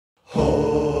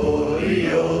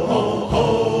Ho-ri-o-ho,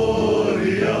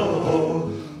 ho-ri-o-ho,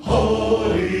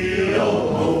 ho-ri-o-ho-ho.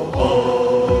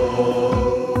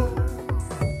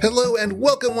 Hello and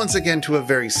welcome once again to a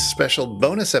very special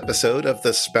bonus episode of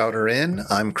the Spouter-Inn.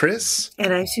 I'm Chris.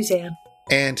 And I'm Suzanne.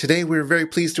 And today we're very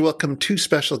pleased to welcome two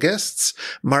special guests,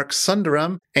 Mark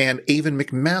Sundaram and Aven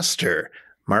McMaster.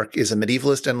 Mark is a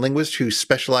medievalist and linguist who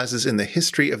specializes in the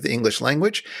history of the English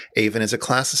language. Aven is a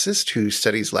classicist who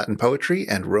studies Latin poetry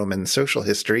and Roman social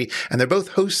history, and they're both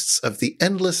hosts of the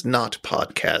Endless Knot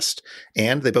podcast.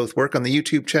 And they both work on the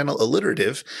YouTube channel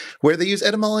Alliterative, where they use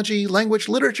etymology, language,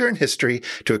 literature, and history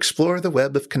to explore the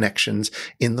web of connections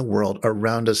in the world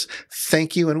around us.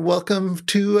 Thank you and welcome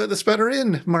to the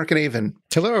Spouter-Inn, Mark and Aven.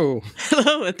 Hello.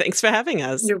 Hello, and thanks for having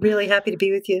us. We're really happy to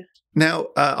be with you. Now,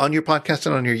 on your podcast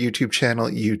and on your YouTube channel,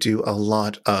 you do a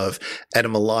lot of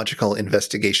etymological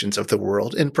investigations of the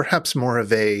world in perhaps more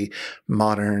of a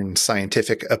modern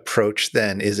scientific approach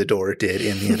than Isidore did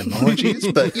in the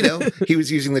etymologies. But, you know, he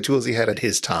was using the tools he had at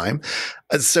his time.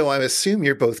 So I assume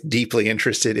you're both deeply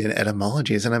interested in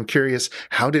etymologies. And I'm curious,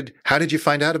 how did you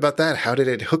find out about that? How did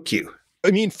it hook you?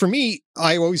 I mean, for me,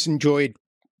 I always enjoyed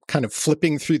kind of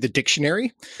flipping through the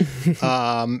dictionary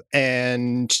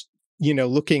and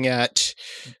looking at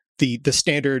the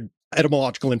standard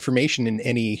etymological information in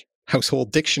any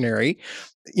household dictionary.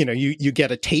 You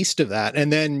get a taste of that.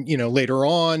 And then, later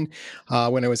on,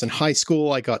 when I was in high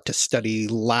school, I got to study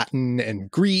Latin and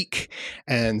Greek.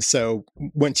 And so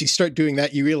once you start doing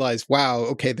that, you realize, wow,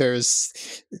 okay,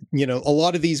 there's, a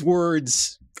lot of these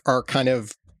words are kind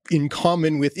of in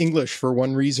common with English for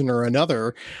one reason or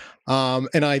another.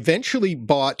 And I eventually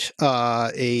bought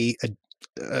an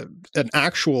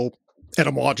actual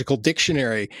etymological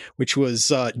dictionary, which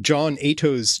was John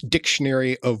Ato's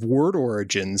Dictionary of Word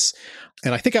Origins.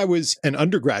 And I think I was an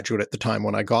undergraduate at the time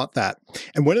when I got that.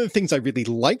 And one of the things I really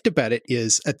liked about it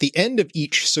is at the end of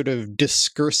each sort of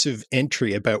discursive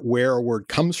entry about where a word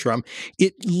comes from,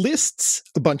 it lists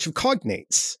a bunch of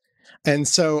cognates. And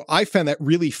so I found that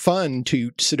really fun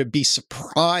to sort of be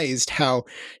surprised how,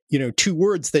 two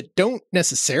words that don't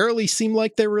necessarily seem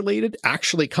like they're related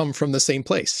actually come from the same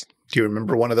place. Do you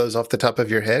remember one of those off the top of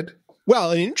your head?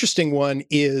 Well, an interesting one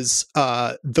is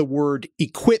the word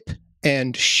equip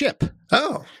and ship.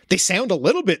 Oh. They sound a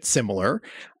little bit similar.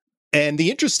 And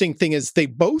the interesting thing is they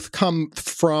both come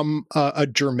from a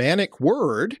Germanic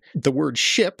word, the word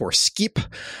ship or skip,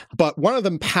 but one of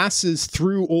them passes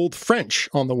through Old French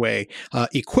on the way,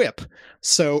 equip.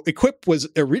 So equip was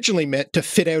originally meant to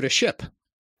fit out a ship.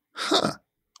 Huh.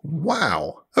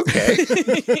 Wow. Okay.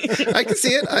 I can see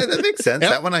it. That makes sense. Yep.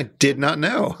 That one I did not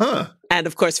know. Huh. And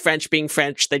of course, French being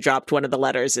French, they dropped one of the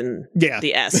letters in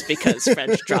the S because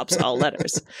French drops all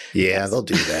letters. Yeah, they'll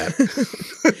do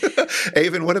that.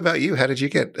 Aven, what about you? How did you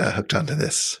get hooked onto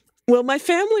this? Well, my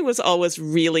family was always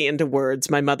really into words.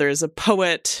 My mother is a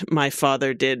poet. My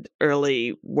father did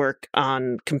early work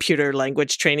on computer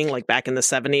language training, like back in the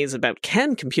 70s, about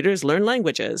can computers learn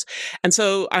languages? And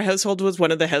so our household was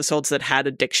one of the households that had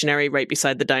a dictionary right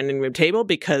beside the dining room table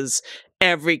because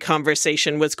every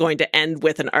conversation was going to end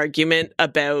with an argument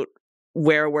about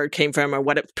where a word came from or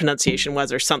what its pronunciation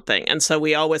was or something. And so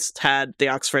we always had the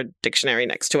Oxford Dictionary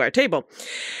next to our table.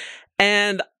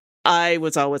 And I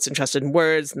was always interested in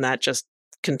words, and that just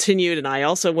continued. And I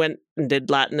also went and did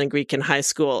Latin and Greek in high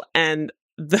school. And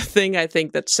the thing I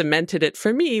think that cemented it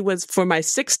for me was for my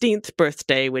 16th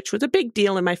birthday, which was a big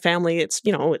deal in my family. It's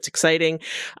exciting.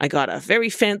 I got a very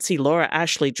fancy Laura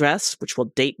Ashley dress, which will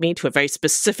date me to a very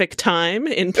specific time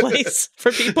in place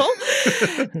for people.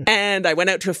 And I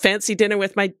went out to a fancy dinner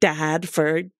with my dad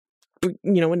for, a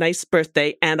nice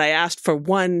birthday. And I asked for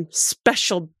one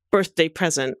special birthday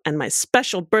present, and my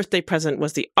special birthday present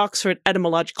was the Oxford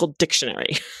Etymological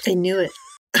Dictionary. I knew it.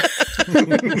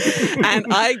 and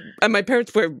my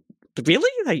parents were,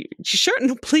 really? You sure?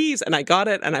 No, please. And I got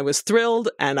it, and I was thrilled,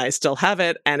 and I still have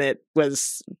it, and it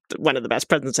was one of the best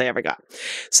presents I ever got.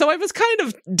 So I was kind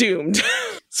of doomed.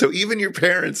 So even your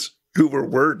parents, who were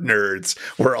word nerds,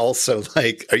 were also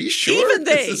like, are you sure?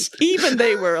 Even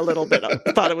they were a little bit,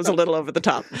 thought it was a little over the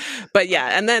top. But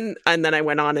yeah, and then I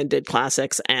went on and did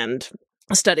classics, and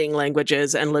studying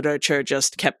languages and literature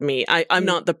just kept me. I'm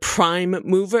not the prime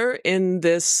mover in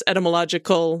this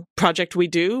etymological project we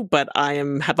do, but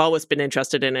have always been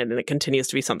interested in it, and it continues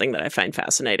to be something that I find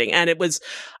fascinating. And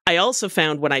I also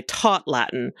found when I taught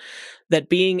Latin that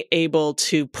being able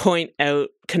to point out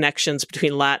connections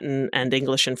between Latin and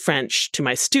English and French to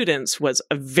my students was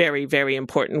a very, very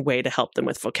important way to help them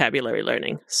with vocabulary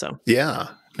learning. So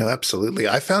yeah, no, absolutely.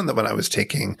 I found that when I was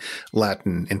taking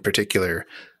Latin in particular,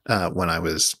 when I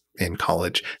was in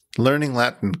college. Learning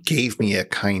Latin gave me a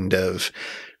kind of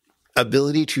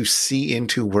ability to see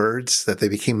into words that they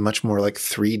became much more like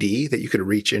 3D, that you could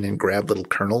reach in and grab little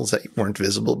kernels that weren't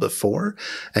visible before,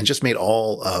 and just made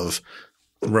all of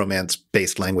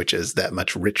Romance-based languages that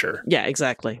much richer. Yeah,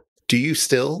 exactly. Do you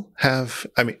still have,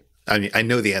 I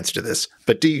know the answer to this,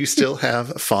 but do you still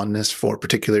have a fondness for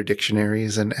particular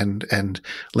dictionaries and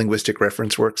linguistic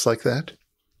reference works like that?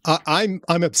 I'm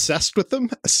obsessed with them.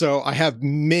 So I have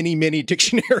many, many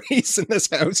dictionaries in this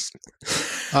house.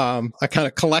 I kind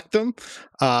of collect them.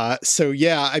 So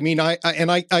yeah, I mean, I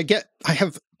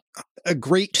have a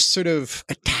great sort of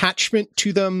attachment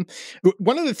to them.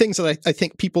 One of the things that I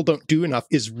think people don't do enough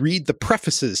is read the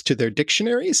prefaces to their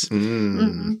dictionaries.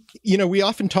 Mm-hmm. You know, we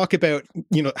often talk about,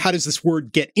 you know, how does this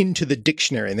word get into the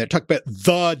dictionary? And they talk about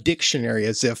the dictionary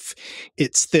as if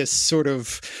it's this sort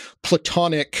of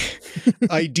Platonic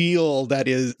ideal that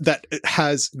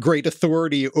has great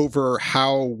authority over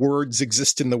how words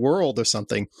exist in the world or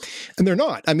something. And they're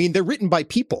not. I mean, they're written by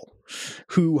people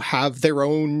who have their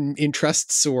own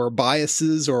interests or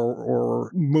biases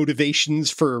or motivations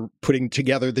for putting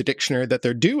together the dictionary that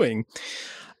they're doing.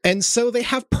 And so they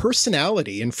have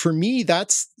personality. And for me,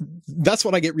 that's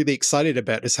what I get really excited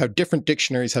about, is how different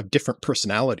dictionaries have different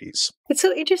personalities. It's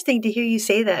so interesting to hear you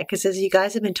say that, because as you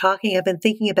guys have been talking, I've been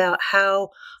thinking about how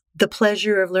the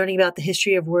pleasure of learning about the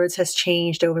history of words has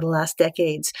changed over the last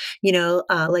decades. You know,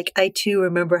 like I too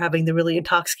remember having the really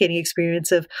intoxicating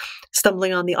experience of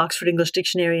stumbling on the Oxford English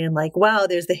Dictionary and like, wow,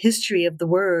 there's the history of the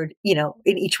word, you know,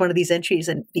 in each one of these entries,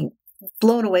 and being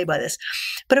blown away by this.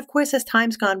 But of course, as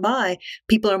time's gone by,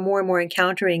 people are more and more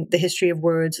encountering the history of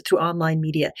words through online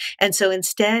media. And so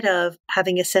instead of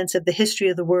having a sense of the history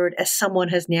of the word as someone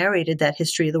has narrated that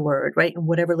history of the word, right, in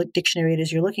whatever dictionary it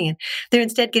is you're looking in, they're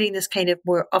instead getting this kind of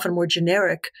often more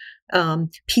generic,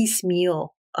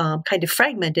 piecemeal, kind of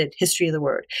fragmented history of the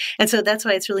word. And so that's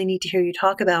why it's really neat to hear you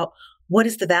talk about what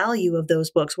is the value of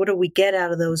those books? What do we get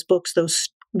out of those books, those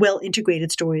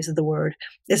well-integrated stories of the word?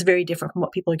 Is very different from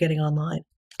what people are getting online.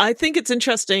 I think it's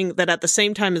interesting that at the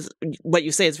same time as what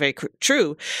you say is very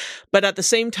true, but at the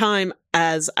same time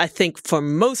as I think for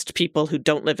most people who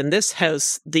don't live in this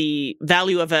house, the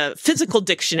value of a physical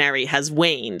dictionary has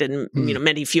waned, and you know,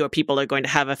 many fewer people are going to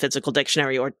have a physical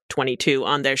dictionary or 22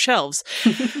 on their shelves.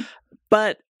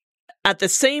 But at the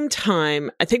same time,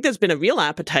 I think there's been a real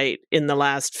appetite in the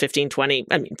last 15, 20,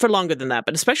 I mean, for longer than that,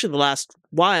 but especially the last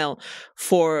while,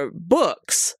 for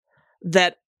books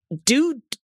that do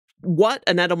what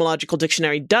an etymological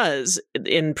dictionary does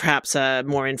in perhaps a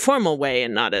more informal way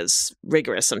and not as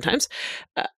rigorous sometimes,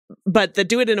 but that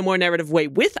do it in a more narrative way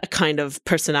with a kind of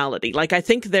personality. Like, I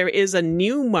think there is a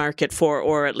new market for,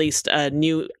 or at least a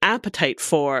new appetite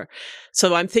for.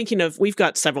 So I'm thinking of, we've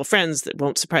got several friends that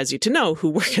won't surprise you to know who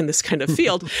work in this kind of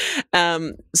field.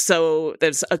 So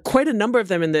there's quite a number of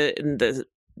them in the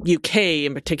UK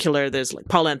in particular. There's like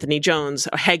Paul Anthony Jones,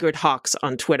 or Haggard Hawks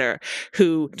on Twitter,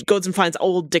 who goes and finds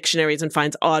old dictionaries and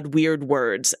finds odd, weird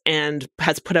words, and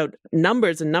has put out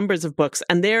numbers and numbers of books.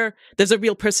 And there's a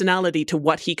real personality to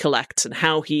what he collects and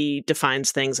how he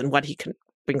defines things and what he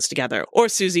brings together. Or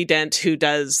Susie Dent, who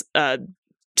does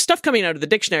stuff coming out of the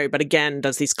dictionary, but again,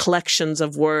 does these collections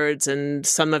of words, and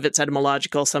some of it's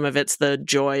etymological, some of it's the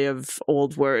joy of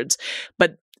old words.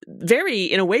 But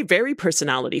in a way, very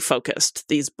personality focused,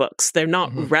 these books. They're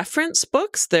not reference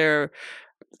books. They're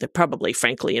probably,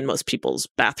 frankly, in most people's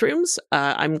bathrooms,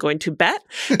 I'm going to bet,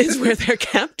 is where they're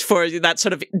kept for that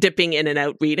sort of dipping in and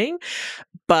out reading.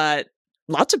 But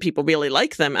lots of people really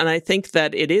like them. And I think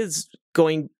that it is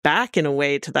going back in a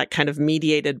way to that kind of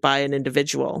mediated by an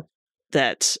individual,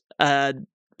 that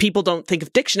people don't think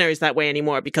of dictionaries that way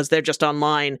anymore because they're just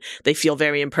online. They feel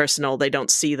very impersonal. They don't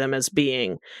see them as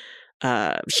being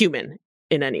human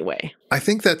in any way. I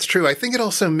think that's true. I think it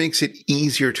also makes it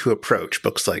easier to approach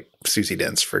books like Susie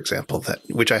Dent's, for example,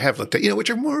 which I have looked at,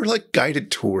 which are more like guided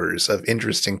tours of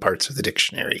interesting parts of the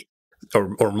dictionary,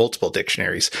 or multiple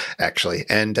dictionaries, actually.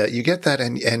 And you get that,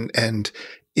 and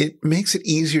it makes it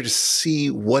easier to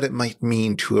see what it might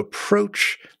mean to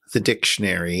approach the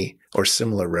dictionary or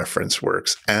similar reference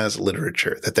works as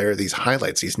literature, that there are these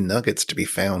highlights, these nuggets to be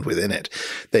found within it,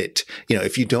 that,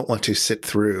 if you don't want to sit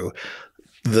through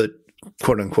the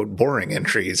quote unquote boring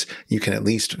entries, you can at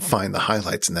least find the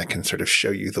highlights, and that can sort of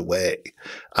show you the way,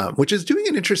 which is doing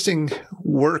an interesting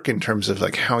work in terms of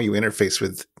like how you interface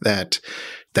with that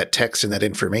text and that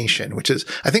information, which is,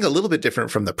 I think, a little bit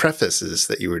different from the prefaces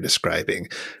that you were describing,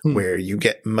 where you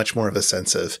get much more of a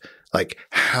sense of like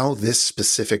how this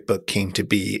specific book came to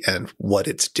be and what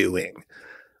it's doing.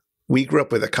 We grew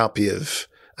up with a copy of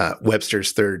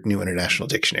Webster's Third New International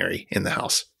Dictionary in the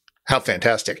house. How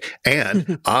fantastic.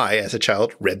 And I, as a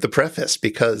child, read the preface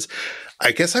because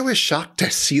I guess I was shocked to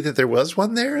see that there was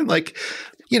one there. And like,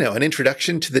 you know, an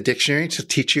introduction to the dictionary to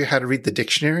teach you how to read the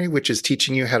dictionary, which is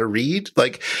teaching you how to read.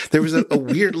 Like there was a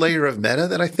weird layer of meta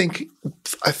that I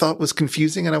thought was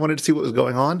confusing, and I wanted to see what was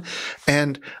going on.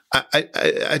 And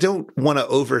I don't want to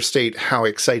overstate how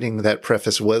exciting that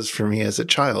preface was for me as a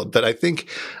child, but I think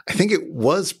it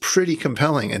was pretty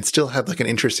compelling and still had like an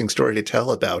interesting story to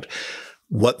tell about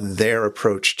what their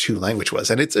approach to language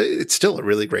was. And it's still a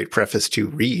really great preface to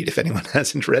read if anyone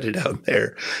hasn't read it out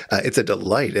there. It's a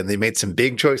delight, and they made some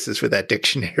big choices for that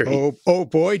dictionary. Oh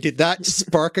boy, did that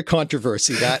spark a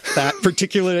controversy. That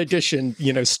particular edition,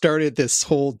 you know, started this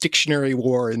whole dictionary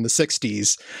war in the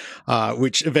 60s,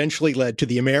 which eventually led to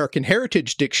the American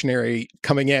Heritage Dictionary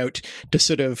coming out to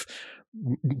sort of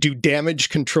do damage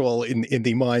control in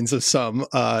the minds of some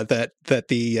that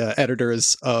the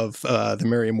editors of the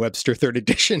Merriam-Webster third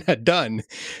edition had done,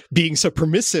 being so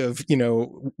permissive, you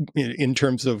know, in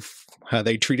terms of how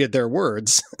they treated their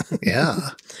words.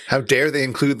 Yeah. How dare they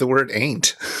include the word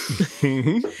ain't?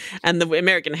 And the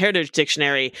American Heritage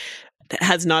Dictionary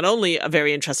has not only a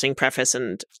very interesting preface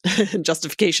and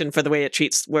justification for the way it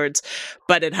treats words,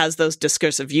 but it has those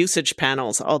discursive usage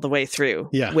panels all the way through,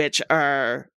 which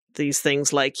are these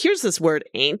things like, here's this word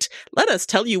ain't, let us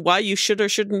tell you why you should or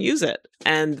shouldn't use it.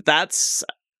 And that's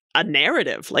a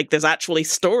narrative. Like there's actually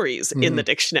stories in the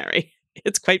dictionary.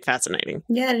 It's quite fascinating.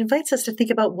 Yeah, it invites us to think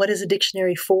about what is a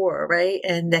dictionary for, right?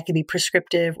 And that can be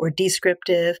prescriptive or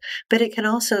descriptive, but it can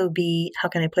also be, how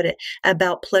can I put it,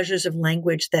 about pleasures of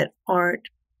language that aren't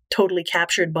totally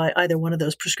captured by either one of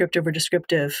those prescriptive or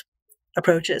descriptive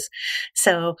approaches.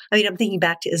 So, I mean, I'm thinking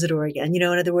back to Isidore again, you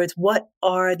know, in other words, what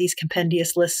are these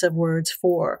compendious lists of words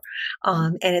for?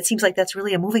 And it seems like that's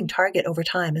really a moving target over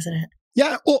time, isn't it?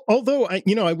 Yeah. Well, although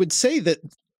I would say that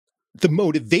the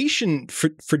motivation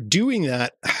for doing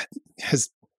that has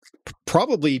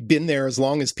probably been there as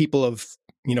long as people have,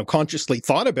 you know, consciously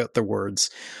thought about the words.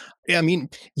 I mean,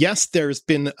 yes, there's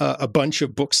been a bunch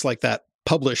of books like that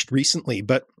published recently,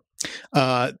 but,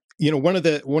 you know,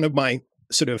 one of my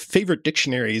sort of favorite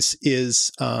dictionaries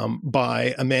is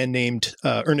by a man named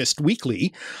Ernest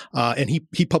Weekly, and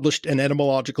he published an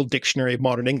etymological dictionary of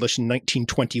modern English in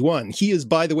 1921. He is,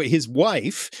 by the way, his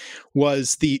wife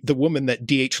was the woman that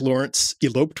D.H. Lawrence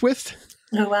eloped with.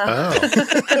 Oh, wow.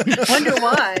 Oh. Wonder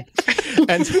why.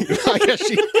 And I guess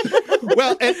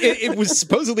it was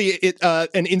supposedly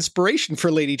an inspiration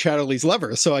for Lady Chatterley's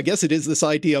lover. So I guess it is this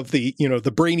idea of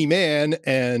the brainy man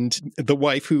and the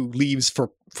wife who leaves for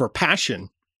passion.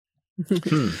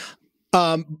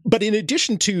 But in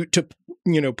addition to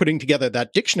putting together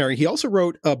that dictionary, he also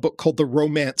wrote a book called The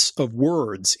Romance of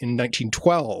Words in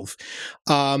 1912.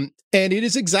 And it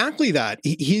is exactly that.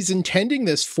 He's intending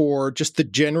this for just the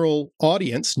general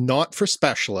audience, not for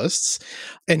specialists.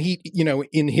 And he, you know,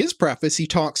 in his preface, he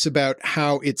talks about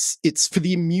how it's for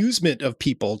the amusement of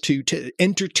people, to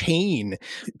entertain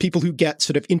people who get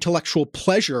sort of intellectual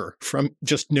pleasure from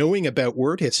just knowing about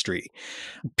word history.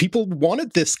 People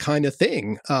wanted this kind of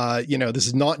thing. You know, this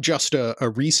is not just a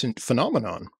recent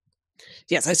phenomenon.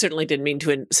 Yes, I certainly didn't mean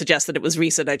to suggest that it was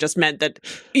recent. I just meant that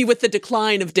with the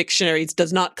decline of dictionaries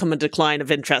does not come a decline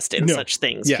of interest in such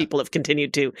things. Yeah. People have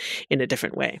continued to in a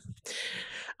different way.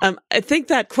 I think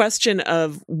that question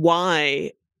of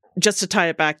why, just to tie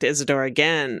it back to Isidore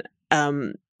again,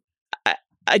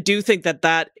 I do think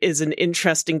that is an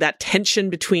interesting, that tension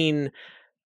between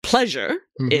pleasure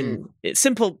in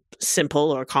simple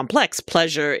or complex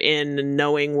pleasure in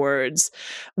knowing words,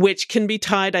 which can be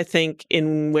tied, I think,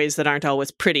 in ways that aren't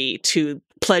always pretty, to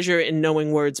pleasure in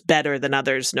knowing words better than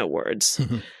others know words.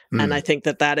 And I think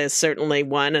that is certainly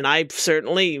one, and I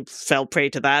certainly fell prey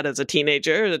to that as a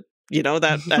teenager. You know,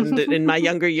 that, and in my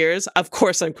younger years, of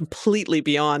course, I'm completely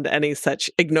beyond any such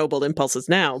ignoble impulses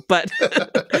now. But,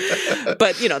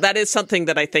 but you know, that is something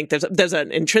that I think there's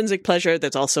an intrinsic pleasure.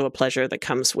 There's also a pleasure that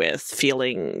comes with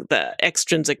feeling the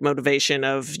extrinsic motivation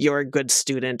of you're a good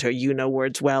student, or you know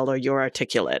words well, or you're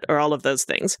articulate, or all of those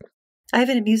things. I have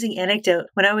an amusing anecdote.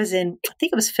 When I was in, I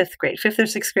think it was fifth or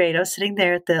sixth grade, I was sitting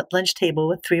there at the lunch table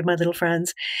with three of my little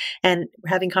friends, and we're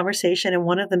having conversation, and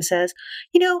one of them says,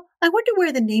 you know, I wonder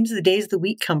where the names of the days of the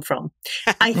week come from.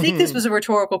 I think this was a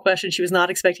rhetorical question. She was not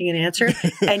expecting an answer,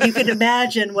 and you can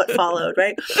imagine what followed,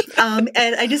 right? And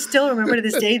I just still remember to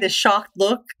this day the shocked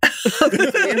look of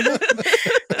the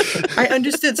I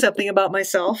understood something about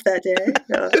myself that day.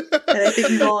 And I think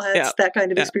we've all had that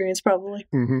kind of experience probably.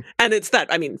 Mm-hmm. And it's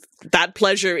that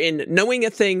pleasure in knowing a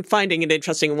thing, finding it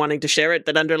interesting and wanting to share it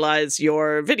that underlies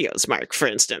your videos, Mark, for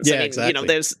instance. Yeah, exactly.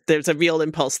 There's a real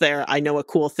impulse there. I know a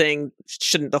cool thing.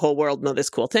 Shouldn't the whole world know this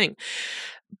cool thing?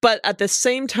 But at the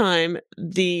same time,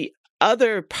 the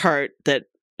other part that,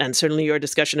 and certainly your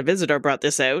discussion of Isidore brought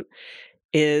this out,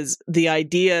 is the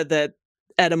idea that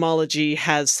etymology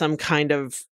has some kind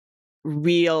of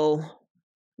real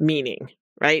meaning,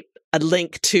 right? A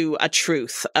link to a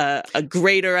truth, a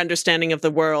greater understanding of the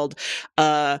world,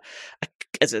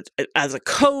 as a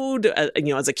code,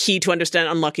 as a key to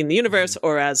unlocking the universe,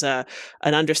 or as an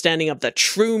understanding of the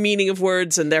true meaning of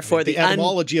words, and therefore the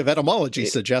etymology of etymology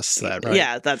suggests that, right?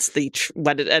 Yeah, that's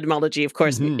what etymology, of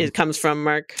course, it comes from,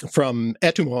 Mark. From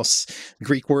etymos,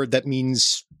 Greek word that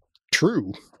means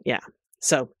true. Yeah,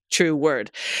 so true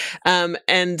word,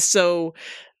 and so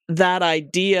that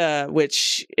idea,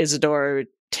 which Isidore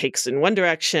takes in one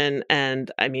direction,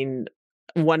 and I mean,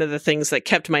 one of the things that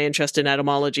kept my interest in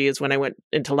etymology is when I went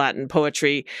into Latin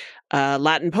poetry.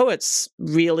 Latin poets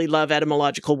really love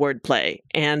etymological wordplay,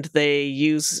 and they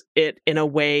use it in a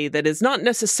way that is not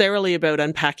necessarily about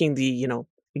unpacking the,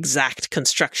 exact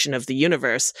construction of the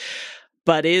universe,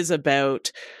 but is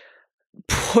about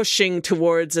pushing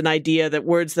towards an idea that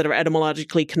words that are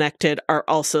etymologically connected are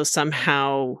also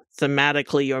somehow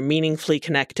thematically or meaningfully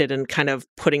connected, and kind of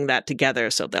putting that together.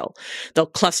 So they'll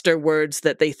cluster words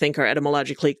that they think are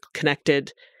etymologically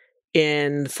connected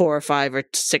in 4 or 5 or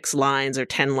 6 lines or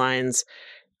 10 lines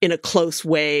in a close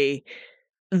way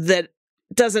that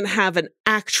doesn't have an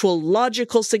actual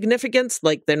logical significance.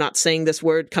 Like, they're not saying this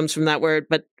word comes from that word,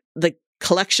 but the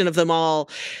collection of them all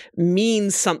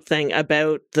means something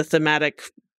about the thematic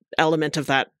element of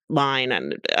that line.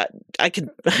 And I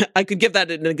could give that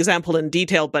an example in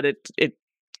detail, but it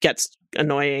gets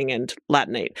annoying and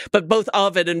Latinate. But both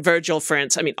Ovid and Virgil, for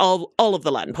instance, I mean, all of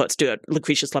the Latin poets do it.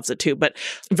 Lucretius loves it too, but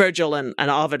Virgil and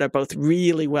Ovid are both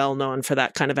really well known for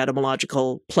that kind of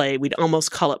etymological play. We'd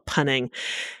almost call it punning.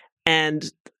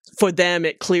 And for them,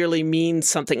 it clearly means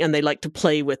something, and they like to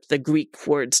play with the Greek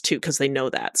words too, because they know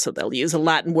that. So they'll use a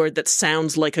Latin word that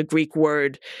sounds like a Greek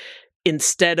word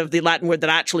instead of the Latin word that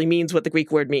actually means what the Greek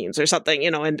word means, or something,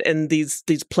 and these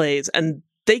plays. And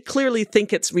they clearly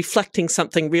think it's reflecting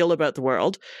something real about the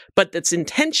world, but it's in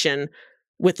tension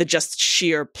with the just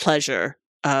sheer pleasure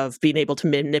of being able to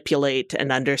manipulate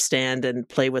and understand and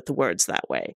play with the words that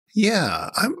way. Yeah,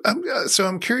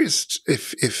 I'm curious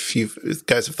if you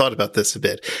guys have thought about this a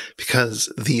bit,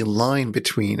 because the line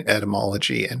between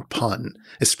etymology and pun,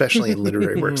 especially in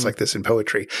literary works like this in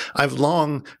poetry, I've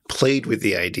long played with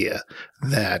the idea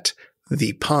that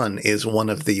the pun is one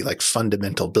of the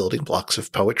fundamental building blocks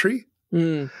of poetry.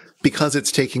 Because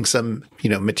it's taking some,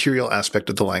 material aspect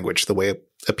of the language, the way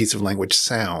a piece of language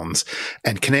sounds,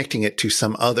 and connecting it to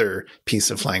some other piece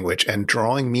of language and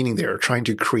drawing meaning there, or trying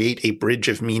to create a bridge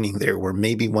of meaning there where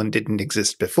maybe one didn't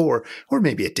exist before, or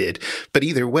maybe it did. But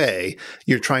either way,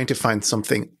 you're trying to find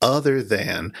something other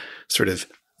than sort of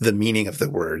the meaning of the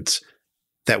words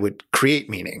that would create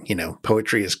meaning.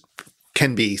 Poetry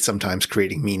can be sometimes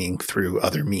creating meaning through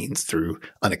other means, through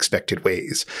unexpected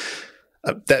ways.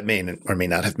 That may or may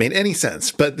not have made any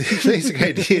sense, but the basic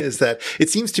idea is that it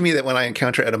seems to me that when I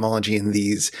encounter etymology in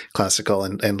these classical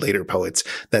and later poets,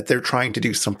 that they're trying to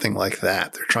do something like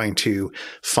that. They're trying to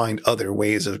find other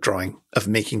ways of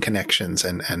making connections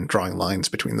and drawing lines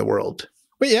between the world.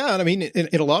 But yeah, I mean,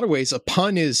 in a lot of ways, a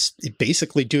pun is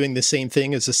basically doing the same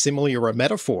thing as a simile or a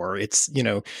metaphor. It's,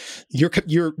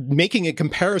 you're making a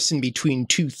comparison between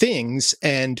two things,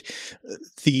 and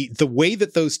the way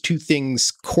that those two things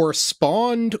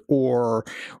correspond or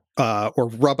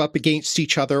rub up against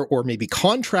each other, or maybe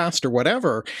contrast or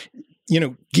whatever,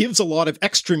 gives a lot of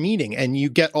extra meaning, and you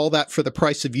get all that for the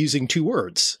price of using 2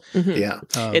 words. Mm-hmm. Yeah.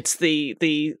 It's the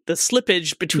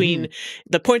slippage between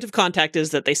the point of contact is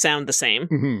that they sound the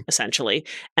same, essentially.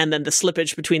 And then the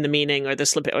slippage between the meaning, or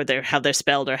how they're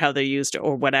spelled or how they're used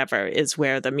or whatever, is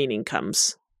where the meaning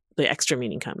comes, the extra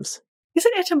meaning comes.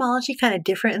 Isn't etymology kind of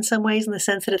different in some ways, in the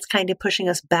sense that it's kind of pushing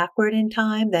us backward in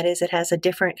time? That is, it has a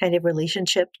different kind of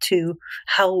relationship to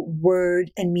how word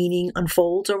and meaning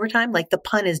unfolds over time. Like the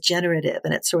pun is generative,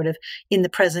 and it's sort of in the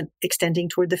present extending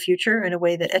toward the future, in a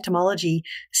way that etymology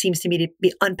seems to me to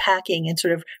be unpacking and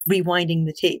sort of rewinding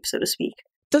the tape, so to speak.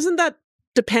 Doesn't that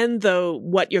depend, though,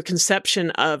 what your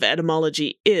conception of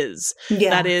etymology is?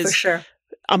 Yeah, that is, for sure.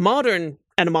 A modern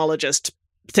etymologist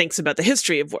thinks about the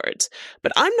history of words.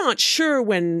 But I'm not sure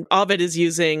when Ovid is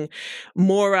using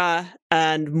mora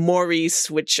and moris,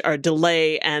 which are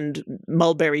delay and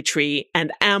mulberry tree,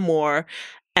 and amor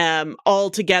all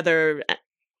together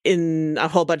in a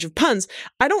whole bunch of puns.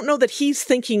 I don't know that he's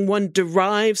thinking one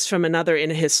derives from another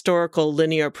in a historical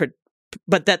linear,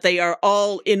 but that they are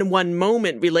all in one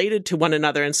moment related to one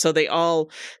another. And so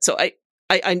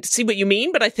I see what you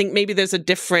mean, but I think maybe there's a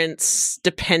difference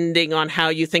depending on how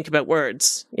you think about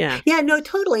words. Yeah. Yeah, no,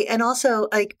 totally. And also,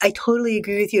 I totally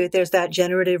agree with you that there's that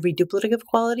generative reduplicative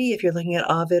quality if you're looking at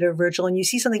Ovid or Virgil, and you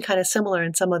see something kind of similar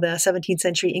in some of the 17th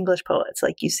century English poets,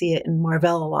 like you see it in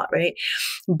Marvell a lot, right?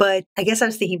 But I guess I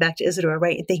was thinking back to Isidore,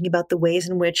 right? And thinking about the ways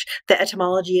in which the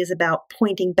etymology is about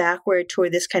pointing backward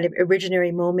toward this kind of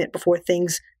originary moment before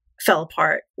things fell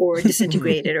apart or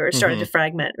disintegrated or started to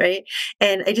fragment, right?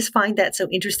 And I just find that so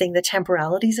interesting, the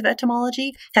temporalities of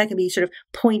etymology, how it can be sort of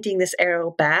pointing this arrow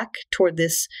back toward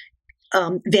this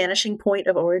vanishing point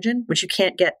of origin, which you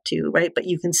can't get to, right? But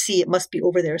you can see it must be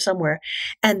over there somewhere.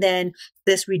 And then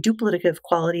this reduplicative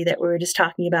quality that we were just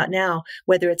talking about now,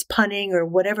 whether it's punning or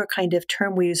whatever kind of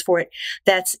term we use for it,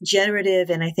 that's generative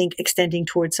and I think extending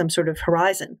towards some sort of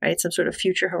horizon, right? Some sort of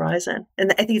future horizon.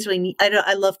 And I think it's really neat.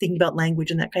 I love thinking about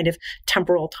language in that kind of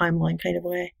temporal timeline kind of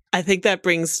way. I think that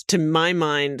brings to my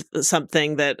mind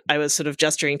something that I was sort of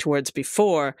gesturing towards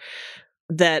before,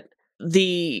 that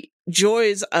the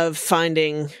joys of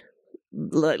finding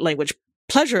language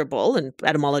pleasurable and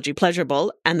etymology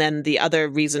pleasurable, and then the other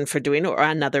reason for doing it, or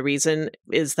another reason,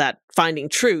 is that finding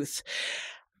truth.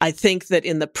 I think that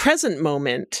in the present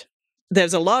moment,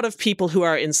 there's a lot of people who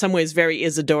are in some ways very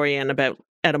Isidorian about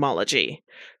etymology,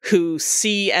 who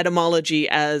see etymology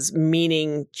as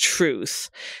meaning truth.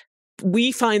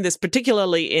 We find this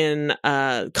particularly in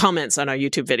comments on our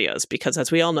YouTube videos, because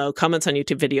as we all know, comments on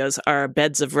YouTube videos are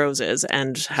beds of roses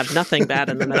and have nothing bad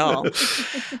in them at all.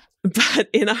 But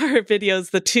in our videos,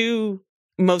 the two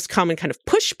most common kind of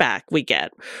pushback we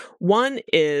get, one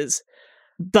is,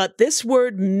 but this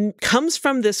word comes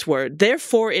from this word,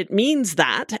 therefore it means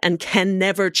that and can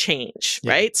never change,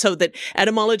 right? So that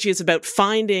etymology is about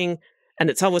finding, and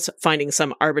it's always finding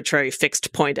some arbitrary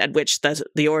fixed point at which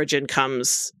the origin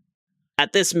comes.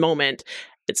 At this moment,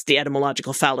 it's the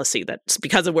etymological fallacy that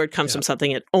because a word comes from something,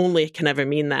 it only can ever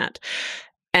mean that.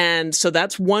 And so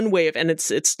that's one way of, and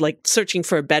it's like searching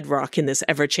for a bedrock in this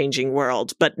ever-changing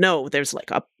world. But no, there is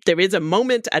a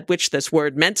moment at which this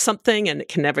word meant something and it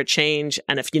can never change.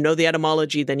 And if you know the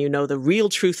etymology, then you know the real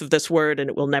truth of this word and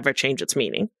it will never change its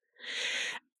meaning.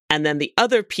 And then the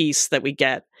other piece that we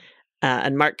get,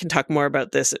 and Mark can talk more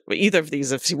about this, either of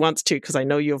these if he wants to, because I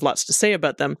know you have lots to say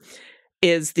about them,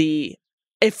 is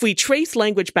if we trace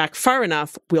language back far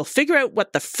enough, we'll figure out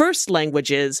what the first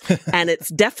language is, and it's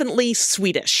definitely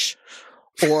Swedish,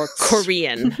 or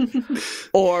Korean,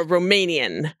 or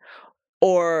Romanian,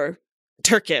 or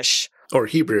Turkish. Or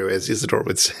Hebrew, as Isidore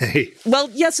would say. Well,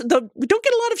 yes, we don't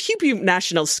get a lot of Hebrew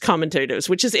nationalist commentators,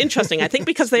 which is interesting. I think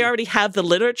because they already have the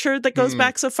literature that goes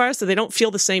back so far, so they don't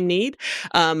feel the same need.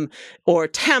 Or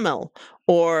Tamil,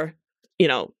 or,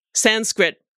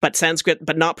 Sanskrit,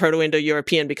 but not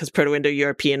Proto-Indo-European, because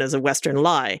Proto-Indo-European is a Western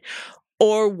lie,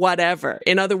 or whatever.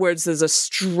 In other words, there's a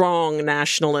strong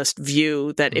nationalist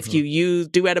view that if you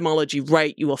do etymology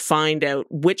right, you will find out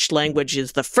which language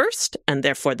is the first and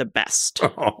therefore the best.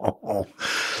 Oh,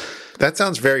 that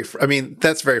sounds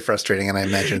that's very frustrating, and I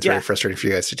imagine it's very frustrating for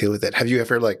you guys to deal with it. Have you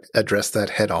ever addressed that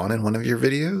head on in one of your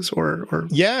videos, or?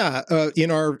 Yeah,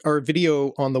 in our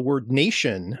video on the word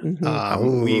nation,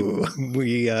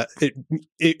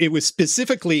 it was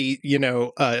specifically,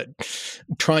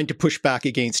 trying to push back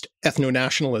against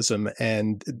ethno-nationalism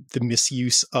and the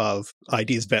misuse of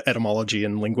ideas about etymology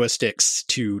and linguistics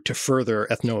to further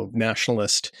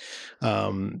ethno-nationalist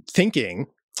thinking.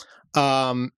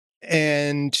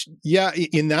 And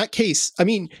in that case,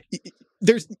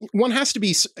 one has to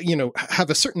be,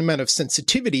 have a certain amount of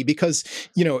sensitivity because,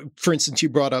 for instance, you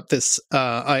brought up this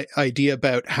idea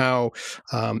about how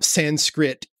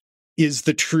Sanskrit is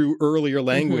the true earlier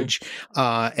language,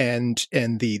 and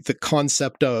the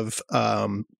concept of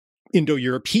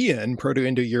Indo-European,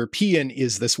 Proto-Indo-European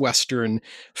is this Western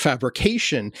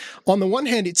fabrication. On the one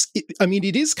hand,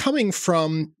 it is coming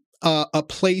from a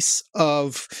place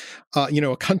of,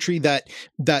 a country that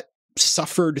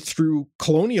suffered through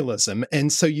colonialism.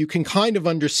 And so you can kind of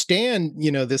understand,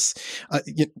 this,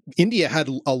 India had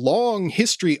a long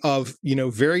history of,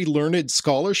 very learned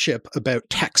scholarship about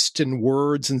text and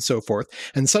words and so forth.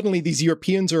 And suddenly these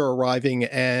Europeans are arriving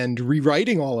and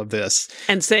rewriting all of this.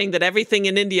 And saying that everything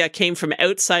in India came from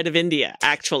outside of India,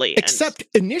 actually. Except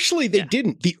initially they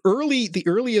didn't. The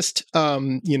earliest,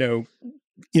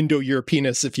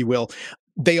 Indo-Europeanists, if you will,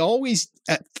 they always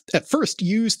at first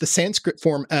used the Sanskrit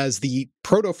form as the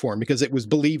proto-form because it was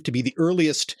believed to be the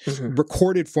earliest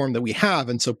recorded form that we have.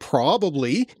 And so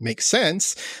probably makes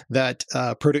sense that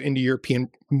Proto-Indo-European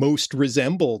most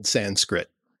resembled Sanskrit.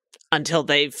 Until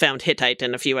they found Hittite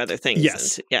and a few other things.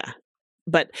 Yes. And, yeah.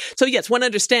 But so, yes, one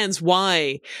understands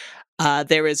why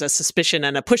there is a suspicion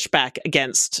and a pushback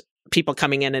against people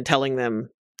coming in and telling them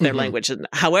their language.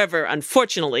 However,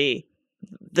 unfortunately,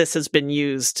 this has been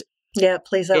used it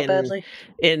plays out badly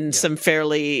in some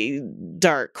fairly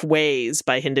dark ways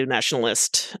by Hindu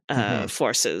nationalist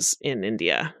forces in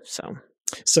India.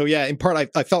 So yeah, in part,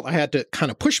 I felt I had to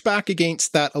kind of push back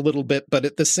against that a little bit, but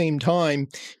at the same time,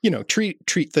 treat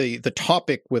the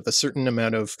topic with a certain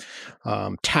amount of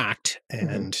tact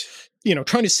and,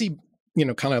 trying to see,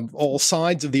 kind of all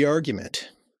sides of the argument.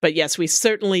 But yes, we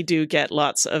certainly do get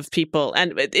lots of people,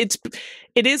 and it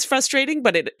is frustrating,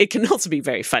 but it can also be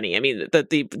very funny. I mean,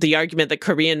 the argument that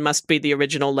Korean must be the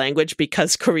original language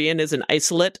because Korean is an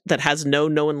isolate that has no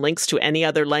known links to any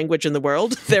other language in the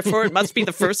world, therefore it must be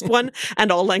the first one,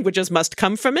 and all languages must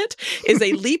come from it, is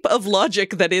a leap of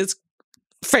logic that is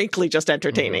frankly just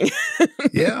entertaining.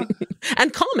 Yeah.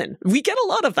 And common. We get a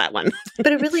lot of that one.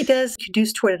 But it really does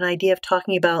conduce toward an idea of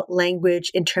talking about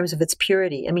language in terms of its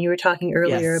purity. I mean, you were talking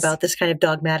earlier about this kind of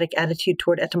dogmatic attitude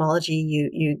toward etymology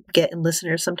you get in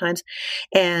listeners sometimes.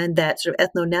 And that sort of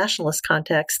ethno-nationalist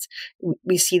context,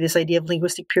 we see this idea of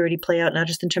linguistic purity play out not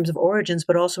just in terms of origins,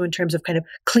 but also in terms of kind of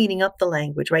cleaning up the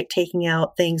language, right? Taking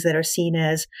out things that are seen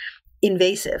as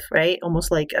invasive, right? Almost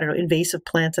like, invasive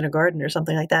plants in a garden or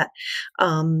something like that.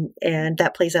 And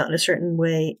that plays out in a certain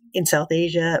way in South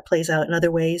Asia. It plays out in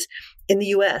other ways in the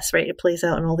US, right? It plays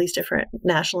out in all these different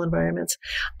national environments.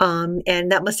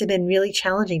 And that must have been really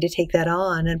challenging to take that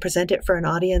on and present it for an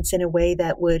audience in a way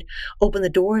that would open the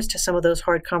doors to some of those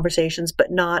hard conversations,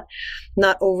 but not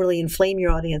overly inflame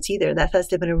your audience either. That has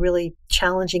to have been a really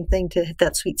challenging thing to hit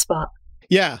that sweet spot.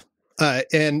 Yeah.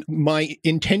 And my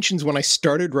intentions when I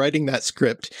started writing that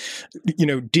script,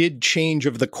 did change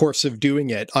over the course of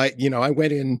doing it. I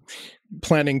went in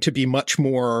planning to be much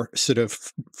more sort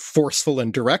of forceful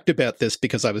and direct about this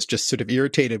because I was just sort of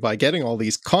irritated by getting all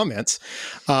these comments.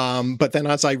 But then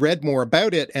as I read more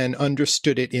about it and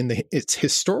understood it in its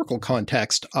historical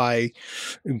context, I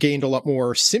gained a lot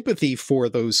more sympathy for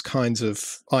those kinds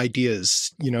of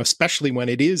ideas, especially when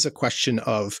it is a question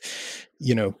of,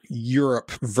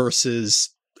 Europe versus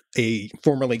a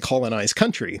formerly colonized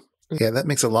country. Yeah, that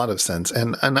makes a lot of sense.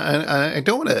 And I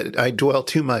don't want to dwell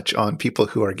too much on people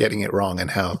who are getting it wrong and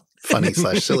how funny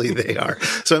 / silly they are.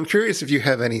 So I'm curious if you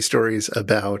have any stories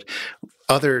about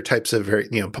other types of very,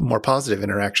 more positive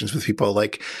interactions with people.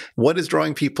 Like, what is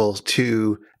drawing people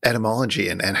to etymology,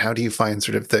 and how do you find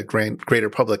sort of the greater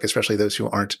public, especially those who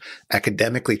aren't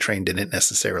academically trained in it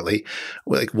necessarily?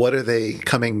 Like, what are they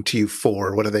coming to you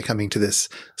for? What are they coming to this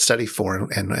study for,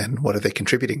 and what are they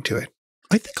contributing to it?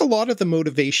 I think a lot of the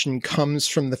motivation comes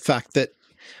from the fact that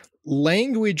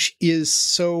language is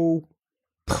so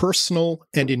personal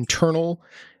and internal.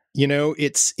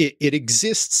 It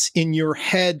exists in your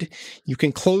head. You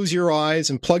can close your eyes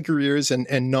and plug your ears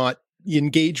and not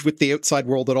engage with the outside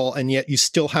world at all, and yet you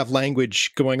still have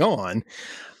language going on.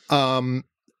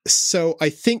 So I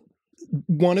think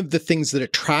one of the things that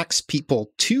attracts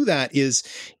people to that is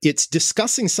it's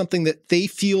discussing something that they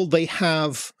feel they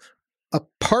have a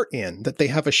part in, that they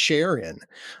have a share in.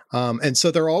 And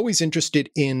so they're always interested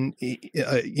in,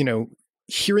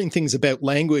 hearing things about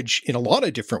language in a lot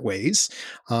of different ways,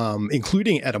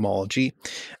 including etymology.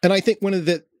 And I think one of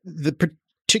the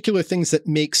particular things that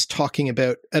makes talking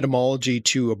about etymology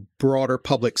to a broader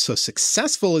public so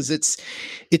successful is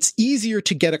it's easier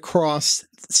to get across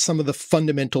some of the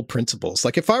fundamental principles.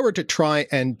 Like if I were to try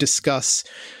and discuss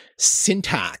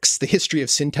syntax, the history of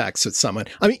syntax with someone,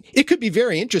 I mean, it could be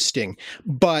very interesting,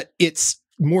 but it's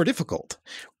more difficult.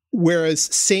 Whereas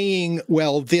saying,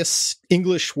 well, this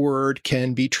English word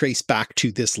can be traced back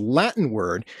to this Latin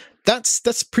word, that's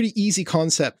a pretty easy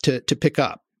concept to pick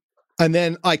up. And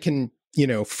then I can,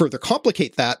 further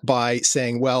complicate that by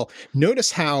saying, well,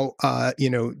 notice how,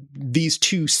 these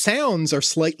two sounds are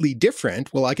slightly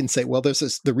different. Well, I can say, well,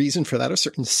 the reason for that, a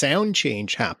certain sound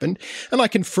change happened. And I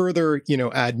can further,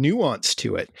 add nuance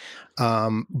to it.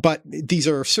 But these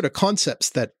are sort of concepts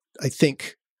that I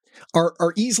think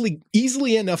are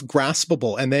easily enough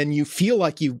graspable, and then you feel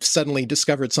like you've suddenly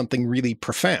discovered something really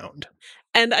profound.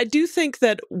 And I do think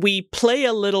that we play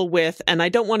a little with, and I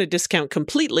don't want to discount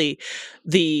completely,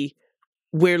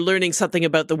 we're learning something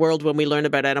about the world when we learn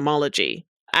about etymology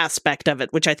aspect of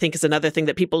it, which I think is another thing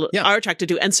that people are attracted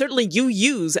to, and certainly you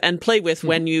use and play with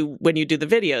when you do the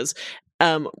videos.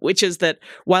 which is that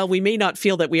while we may not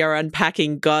feel that we are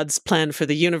unpacking God's plan for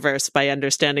the universe by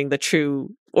understanding the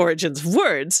true origins of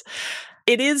words,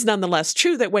 it is nonetheless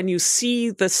true that when you see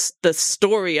the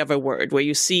story of a word, where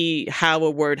you see how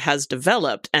a word has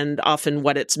developed and often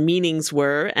what its meanings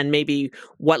were and maybe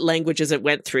what languages it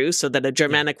went through, so that a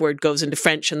Germanic word goes into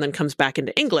French and then comes back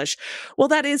into English, well,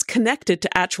 that is connected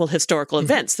to actual historical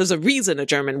events. There's a reason a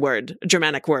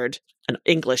Germanic word, an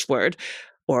English word,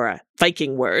 or a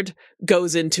Viking word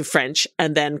goes into French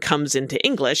and then comes into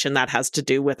English, and that has to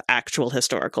do with actual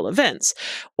historical events.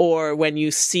 Or when you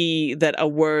see that a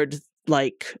word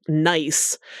like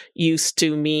nice used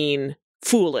to mean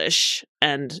foolish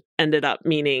and ended up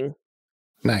meaning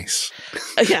nice.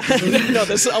 Yeah, no,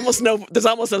 there's almost no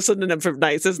synonym for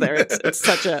nice, is there? It's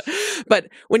such a, but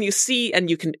when you see, and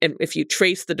if you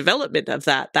trace the development of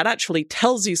that actually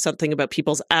tells you something about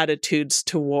people's attitudes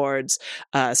towards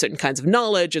certain kinds of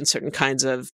knowledge and certain kinds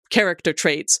of character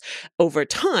traits over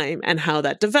time and how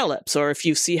that develops. Or if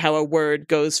you see how a word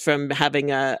goes from having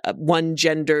a one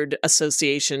gendered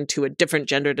association to a different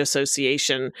gendered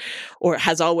association, or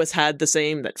has always had the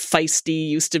same, that feisty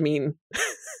used to mean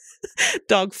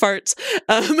dog farts,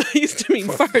 used to mean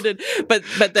farted,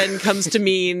 but then comes to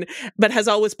mean, but has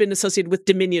always been associated with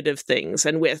diminutive things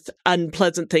and with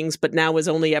unpleasant things, but now is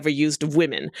only ever used of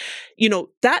women.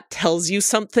 That tells you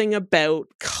something about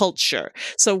culture.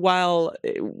 So while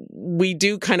we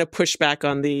do kind of push back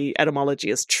on the etymology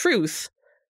as truth,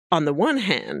 on the one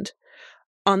hand,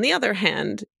 on the other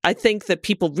hand, I think that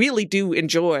people really do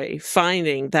enjoy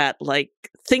finding that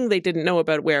thing they didn't know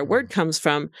about where a word comes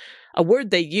from, a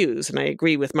word they use. And I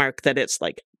agree with Mark that it's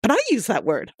like, but I use that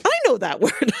word. I know that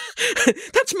word.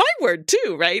 That's my word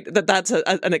too, right? That's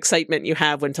an excitement you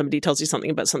have when somebody tells you something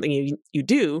about something you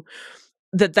do,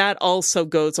 that also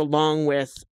goes along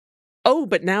with, oh,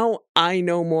 but now I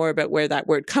know more about where that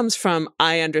word comes from.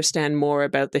 I understand more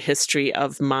about the history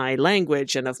of my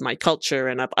language and of my culture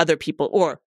and of other people.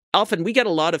 Or often we get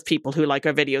a lot of people who like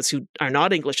our videos who are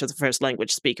not English as a first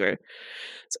language speaker.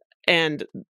 And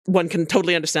one can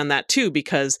totally understand that too,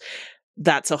 because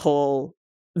that's a whole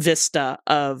vista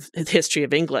of the history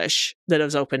of English that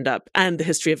has opened up, and the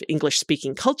history of English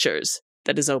speaking cultures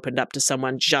that is opened up to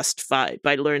someone just by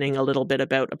learning a little bit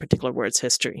about a particular word's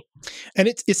history. And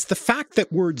it's the fact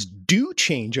that words do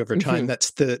change over time. That's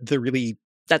the really,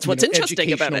 that's what's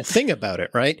interesting about it. Thing about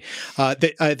it, right?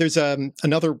 There's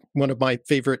another one of my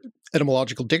favorite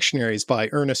etymological dictionaries by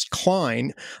Ernest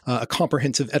Klein, a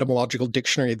comprehensive etymological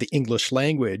dictionary of the English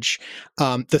language.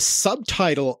 The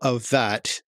subtitle of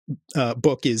that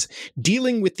book is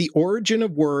Dealing with the Origin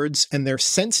of Words and Their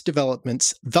Sense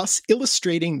Developments, Thus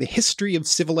Illustrating the History of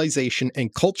Civilization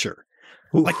and Culture.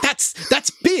 Ooh. Like that's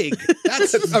big.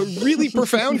 That's a really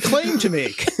profound claim to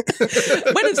make.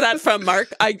 When is that from,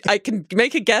 Mark? I can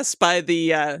make a guess by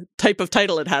the type of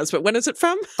title it has, but when is it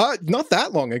from? Not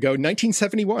that long ago,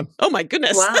 1971. Oh my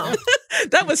goodness. Wow.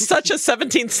 That was such a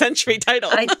 17th century title.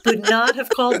 I would not have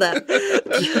called that.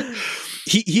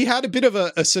 He had a bit of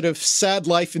a sort of sad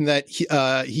life in that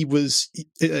he was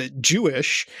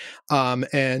Jewish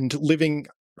and living,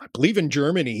 I believe, in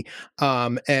Germany,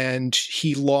 and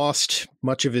he lost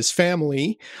much of his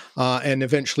family and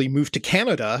eventually moved to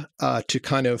Canada to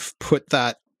kind of put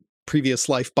that previous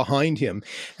life behind him.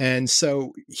 And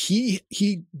so he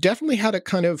definitely had a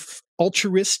kind of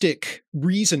altruistic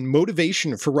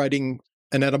motivation for writing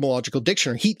an etymological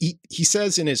dictionary. He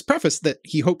says in his preface that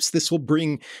he hopes this will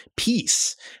bring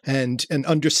peace and an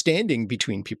understanding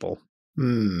between people.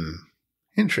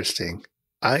 Interesting.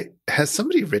 Has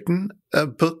somebody written a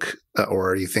book,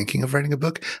 or are you thinking of writing a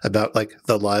book about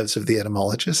the lives of the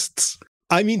etymologists?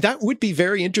 I mean, that would be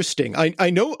very interesting. I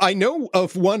know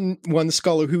of one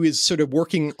scholar who is sort of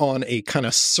working on a kind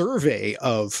of survey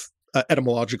of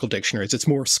etymological dictionaries. It's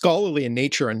more scholarly in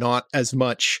nature and not as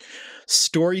much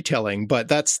storytelling, but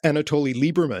that's Anatoly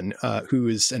Lieberman, who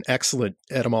is an excellent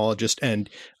etymologist and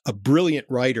a brilliant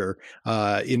writer.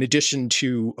 In addition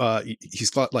to,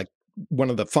 he's got one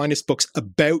of the finest books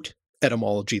about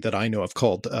etymology that I know of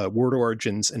called Word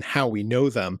Origins and How We Know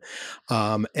Them.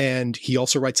 And he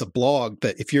also writes a blog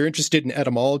that, if you're interested in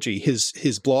etymology,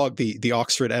 his blog, the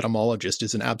Oxford Etymologist,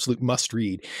 is an absolute must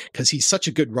read because he's such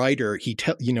a good writer. He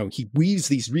weaves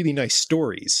these really nice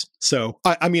stories. So,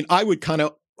 I mean, I would kind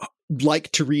of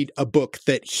like to read a book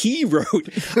that he wrote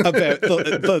about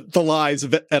the lives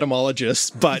of etymologists,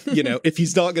 but if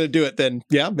he's not going to do it, then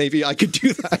yeah, maybe I could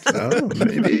do that. Oh,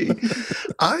 maybe.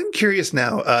 I'm curious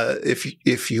now,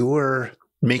 if you're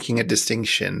making a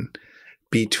distinction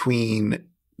between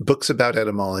books about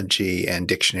etymology and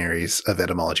dictionaries of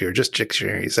etymology, or just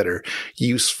dictionaries that are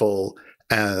useful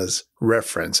as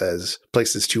reference, as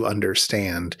places to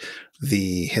understand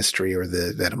the history or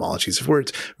the etymologies of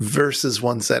words, versus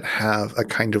ones that have a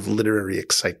kind of literary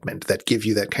excitement, that give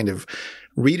you that kind of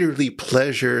readerly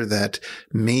pleasure that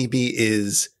maybe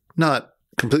is not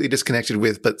completely disconnected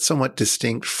with, but somewhat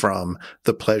distinct from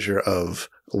the pleasure of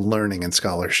learning and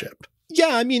scholarship.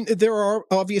 Yeah, I mean, there are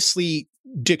obviously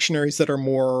dictionaries that are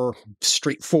more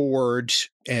straightforward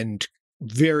and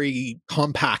very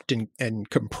compact and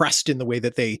compressed in the way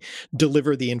that they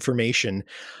deliver the information.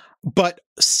 But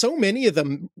so many of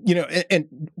them,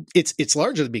 and it's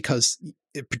largely because,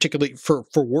 particularly for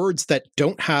words that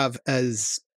don't have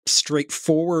as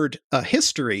straightforward a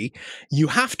history, you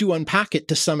have to unpack it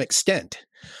to some extent.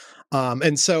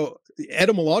 And so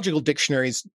etymological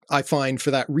dictionaries, I find for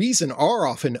that reason, are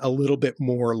often a little bit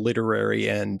more literary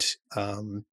and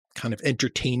kind of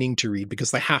entertaining to read,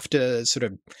 because they have to sort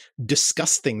of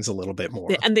discuss things a little bit more.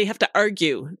 And they have to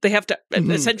argue. They have to,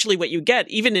 essentially what you get,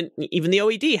 even the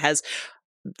OED has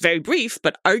very brief,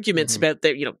 but arguments about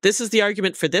this is the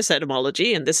argument for this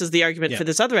etymology, and this is the argument for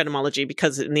this other etymology,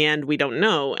 because in the end we don't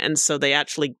know. And so they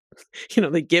actually,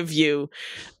 they give you,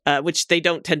 which they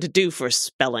don't tend to do for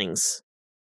spellings.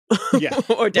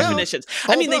 Or definitions.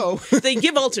 Well, they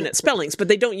give alternate spellings, but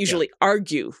they don't usually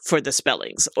argue for the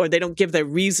spellings, or they don't give their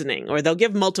reasoning, or they'll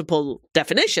give multiple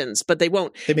definitions, but they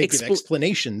won't. They may give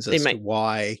explanations as to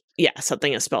why. Yeah,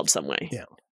 something is spelled some way. Yeah.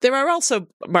 There are also,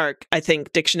 Mark, I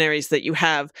think, dictionaries that you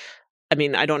have. I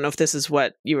mean, I don't know if this is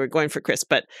what you were going for, Chris,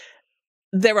 but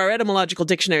there are etymological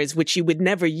dictionaries which you would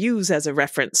never use as a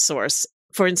reference source.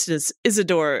 For instance,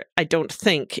 Isidore, I don't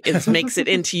think, makes it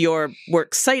into your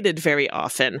works cited very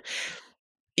often.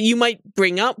 You might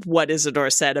bring up what Isidore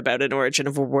said about an origin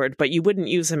of a word, but you wouldn't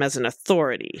use him as an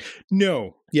authority.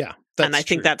 No, yeah, that's and I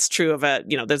think that's true of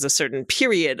there's a certain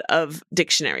period of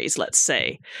dictionaries, let's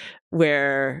say,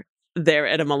 where their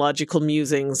etymological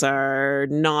musings are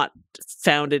not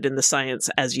founded in the science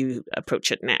as you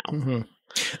approach it now. Mm-hmm.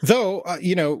 Though,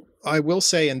 I will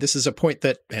say, and this is a point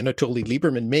that Anatoly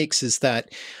Lieberman makes, is that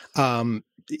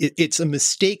it's a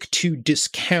mistake to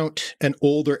discount an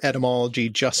older etymology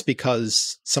just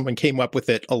because someone came up with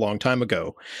it a long time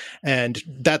ago. And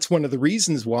that's one of the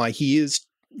reasons why he is,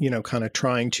 kind of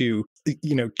trying to,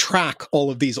 track all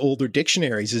of these older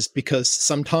dictionaries, is because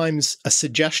sometimes a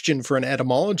suggestion for an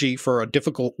etymology for a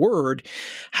difficult word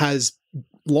has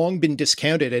long been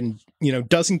discounted and,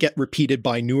 doesn't get repeated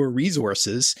by newer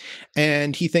resources.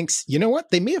 And he thinks,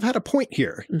 what? They may have had a point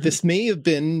here. Mm-hmm. This may have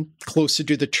been closer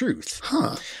to the truth.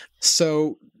 Huh.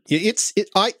 So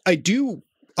I do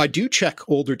check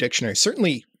older dictionaries.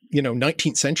 Certainly,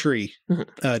 19th century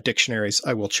dictionaries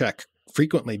I will check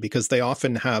frequently, because they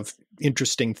often have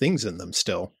interesting things in them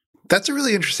still. That's a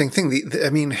really interesting thing.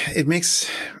 It makes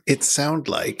it sound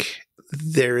like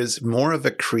there is more of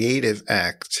a creative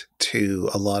act to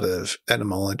a lot of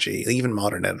etymology, even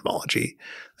modern etymology,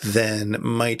 than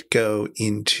might go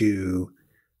into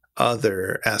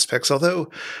other aspects.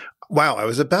 Although, wow, I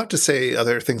was about to say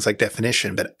other things like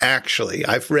definition, but actually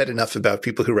I've read enough about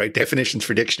people who write definitions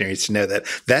for dictionaries to know that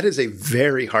that is a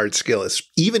very hard skill,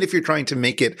 even if you're trying to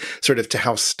make it sort of to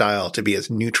house style, to be as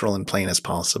neutral and plain as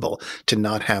possible, to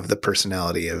not have the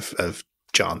personality of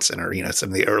Johnson or, some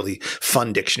of the early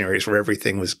fun dictionaries where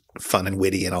everything was fun and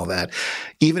witty and all that.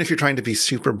 Even if you're trying to be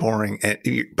super boring,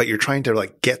 but you're trying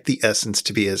to get the essence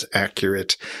to be as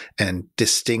accurate and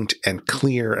distinct and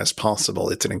clear as possible,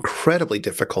 it's an incredibly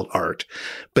difficult art.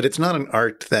 But it's not an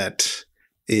art that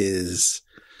is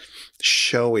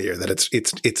showy, or that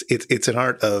it's an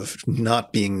art of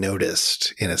not being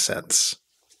noticed, in a sense.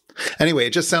 Anyway,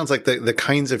 it just sounds like the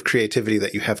kinds of creativity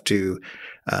that you have to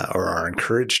or are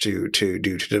encouraged to do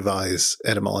to devise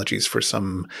etymologies for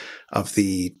some of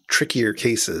the trickier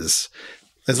cases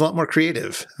is a lot more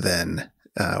creative than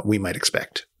we might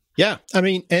expect. Yeah. I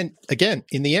mean, and again,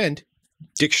 in the end,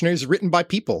 dictionaries are written by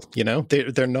people,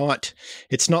 they're not,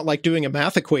 it's not like doing a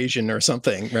math equation or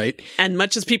something, right? And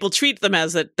much as people treat them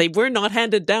as that, they were not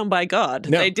handed down by God.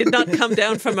 No. They did not come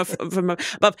down from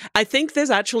above. I think there's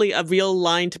actually a real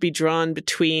line to be drawn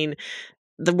between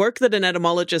the work that an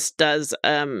etymologist does,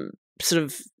 sort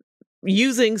of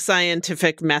using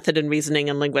scientific method and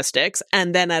reasoning and linguistics,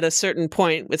 and then at a certain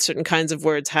point with certain kinds of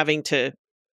words having to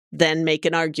then make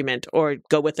an argument or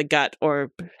go with a gut or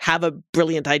have a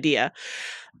brilliant idea.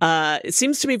 It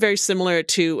seems to me very similar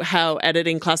to how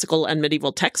editing classical and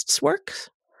medieval texts work.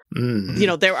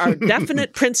 Mm. There are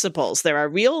definite principles. There are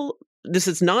real,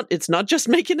 it's not just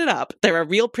making it up. There are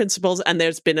real principles, and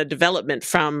there's been a development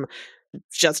from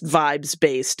just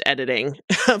vibes-based editing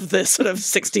of the sort of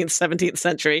 16th, 17th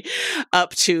century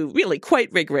up to really quite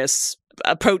rigorous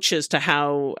approaches to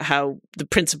how the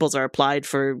principles are applied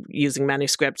for using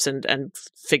manuscripts and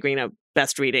figuring out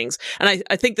best readings. And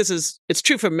I think it's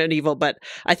true for medieval, but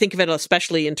I think of it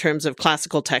especially in terms of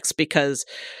classical texts, because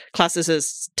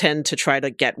classicists tend to try to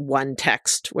get one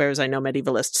text, whereas I know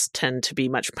medievalists tend to be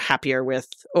much happier with,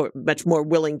 or much more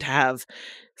willing to have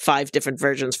 5 different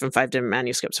versions from 5 different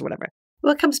manuscripts or whatever.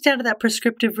 Well, it comes down to that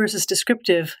prescriptive versus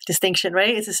descriptive distinction,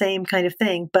 right? It's the same kind of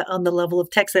thing, but on the level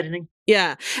of text editing.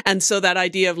 Yeah. And so that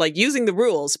idea of like using the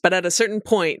rules, but at a certain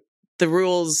point, the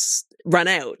rules run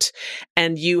out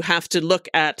and you have to look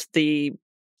at the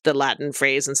Latin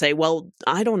phrase and say, well,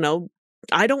 I don't know.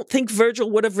 I don't think Virgil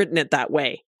would have written it that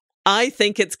way. I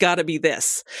think it's got to be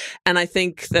this. And I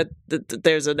think that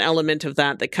there's an element of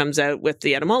that comes out with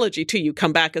the etymology too. You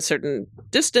come back a certain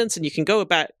distance and you can go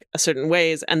back a certain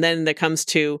ways. And then there comes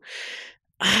to,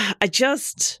 I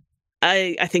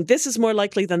think this is more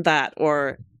likely than that.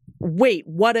 Or wait,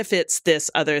 what if it's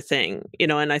this other thing?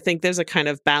 And I think there's a kind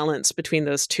of balance between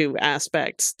those two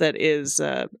aspects that is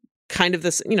kind of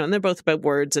this, and they're both about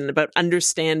words and about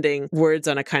understanding words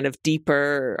on a kind of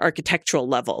deeper architectural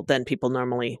level than people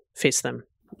normally face them.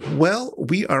 Well,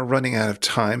 we are running out of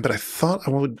time, but I thought I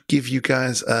would give you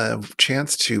guys a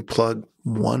chance to plug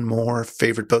one more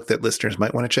favorite book that listeners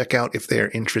might want to check out if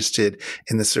they're interested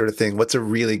in this sort of thing. What's a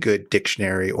really good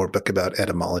dictionary or book about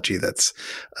etymology that's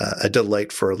a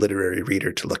delight for a literary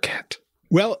reader to look at?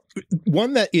 Well,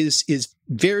 one that is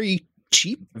very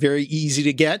cheap, very easy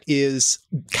to get is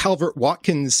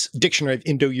Calvert-Watkins' Dictionary of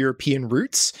Indo-European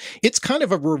Roots. It's kind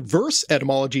of a reverse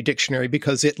etymology dictionary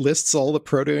because it lists all the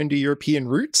Proto-Indo-European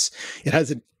roots. It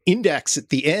has an index at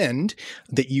the end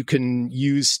that you can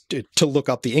use to look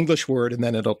up the English word, and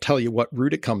then it'll tell you what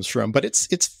root it comes from. But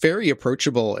it's very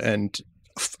approachable and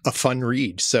a fun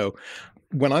read. So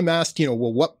when I'm asked,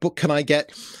 well, what book can I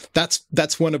get?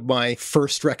 That's one of my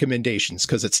first recommendations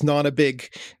because it's not a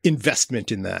big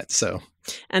investment in that. So,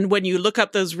 and when you look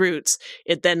up those roots,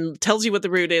 it then tells you what the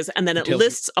root is, and then it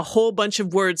lists a whole bunch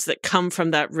of words that come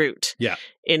from that root. Yeah.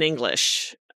 In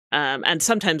English, and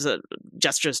sometimes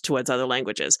gestures towards other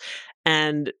languages.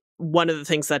 And one of the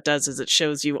things that does is it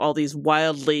shows you all these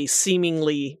wildly,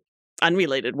 seemingly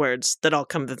unrelated words that all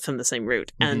come from the same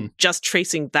root, and just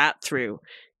tracing that through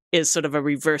is sort of a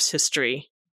reverse history,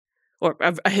 or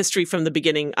a history from the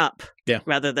beginning up,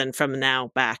 rather than from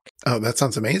now back. Oh, that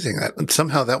sounds amazing.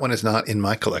 Somehow that one is not in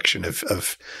my collection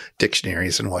of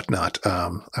dictionaries and whatnot. I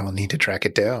will need to track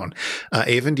it down.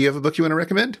 Aven, do you have a book you want to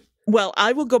recommend? Well,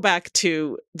 I will go back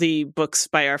to the books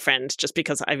by our friend just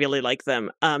because I really like them.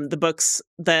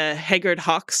 The Haggard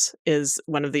Hawks is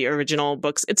one of the original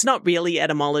books. It's not really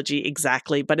etymology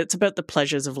exactly, but it's about the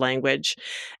pleasures of language.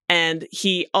 And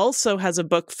he also has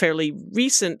a fairly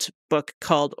recent book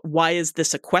called Why Is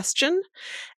This a Question?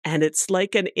 And it's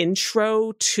like an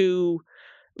intro to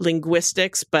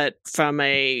linguistics, but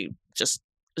it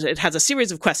has a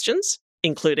series of questions,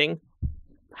 including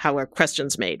how are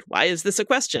questions made? Why is this a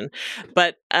question?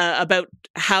 But about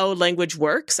how language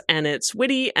works, and it's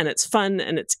witty and it's fun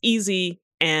and it's easy,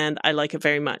 and I like it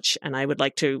very much. And I would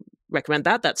like to recommend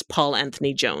that. That's Paul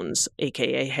Anthony Jones,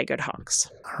 aka Haggard Hawks.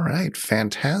 All right,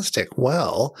 fantastic.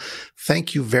 Well,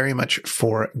 thank you very much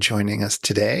for joining us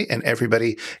today. And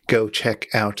everybody go check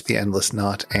out The Endless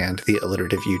Knot and the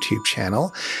Alliterative YouTube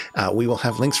channel. We will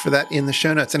have links for that in the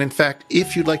show notes. And in fact,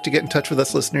 if you'd like to get in touch with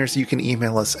us listeners, you can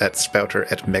email us at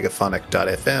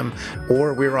spouter@megaphonic.fm,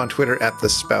 or we're on Twitter at The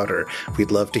Spouter.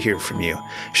 We'd love to hear from you.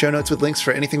 Show notes with links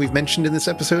for anything we've mentioned in this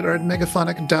episode are at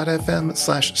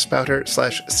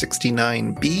megaphonic.fm/spouter/69B.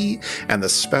 And the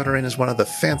Spouter-Inn is one of the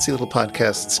fancy little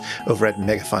podcasts over at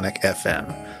Megaphonic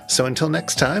FM. So until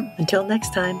next time.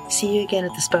 See you again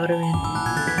at the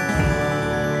Spouter-Inn.